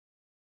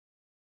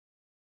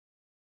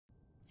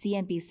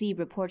CNBC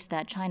reports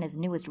that China's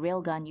newest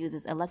railgun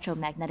uses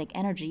electromagnetic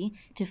energy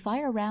to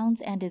fire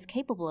rounds and is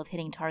capable of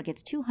hitting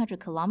targets 200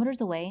 kilometers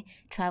away,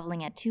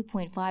 traveling at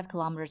 2.5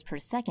 kilometers per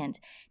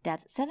second.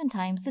 That's 7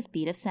 times the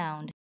speed of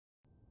sound.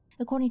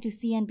 According to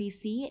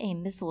CNBC, a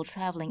missile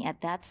traveling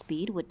at that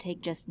speed would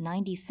take just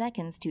 90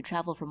 seconds to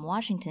travel from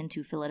Washington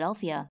to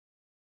Philadelphia.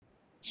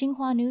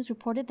 Xinhua News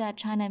reported that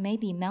China may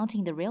be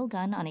mounting the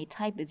railgun on a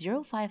Type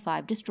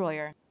 055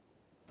 destroyer.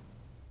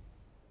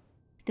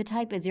 The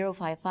Type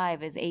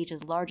 055 is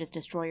Asia's largest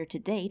destroyer to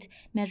date,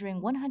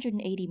 measuring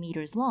 180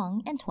 meters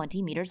long and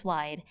 20 meters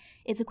wide.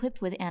 It's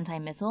equipped with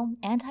anti-missile,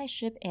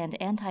 anti-ship,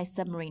 and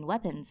anti-submarine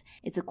weapons.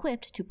 It's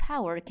equipped to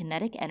power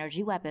kinetic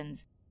energy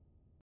weapons.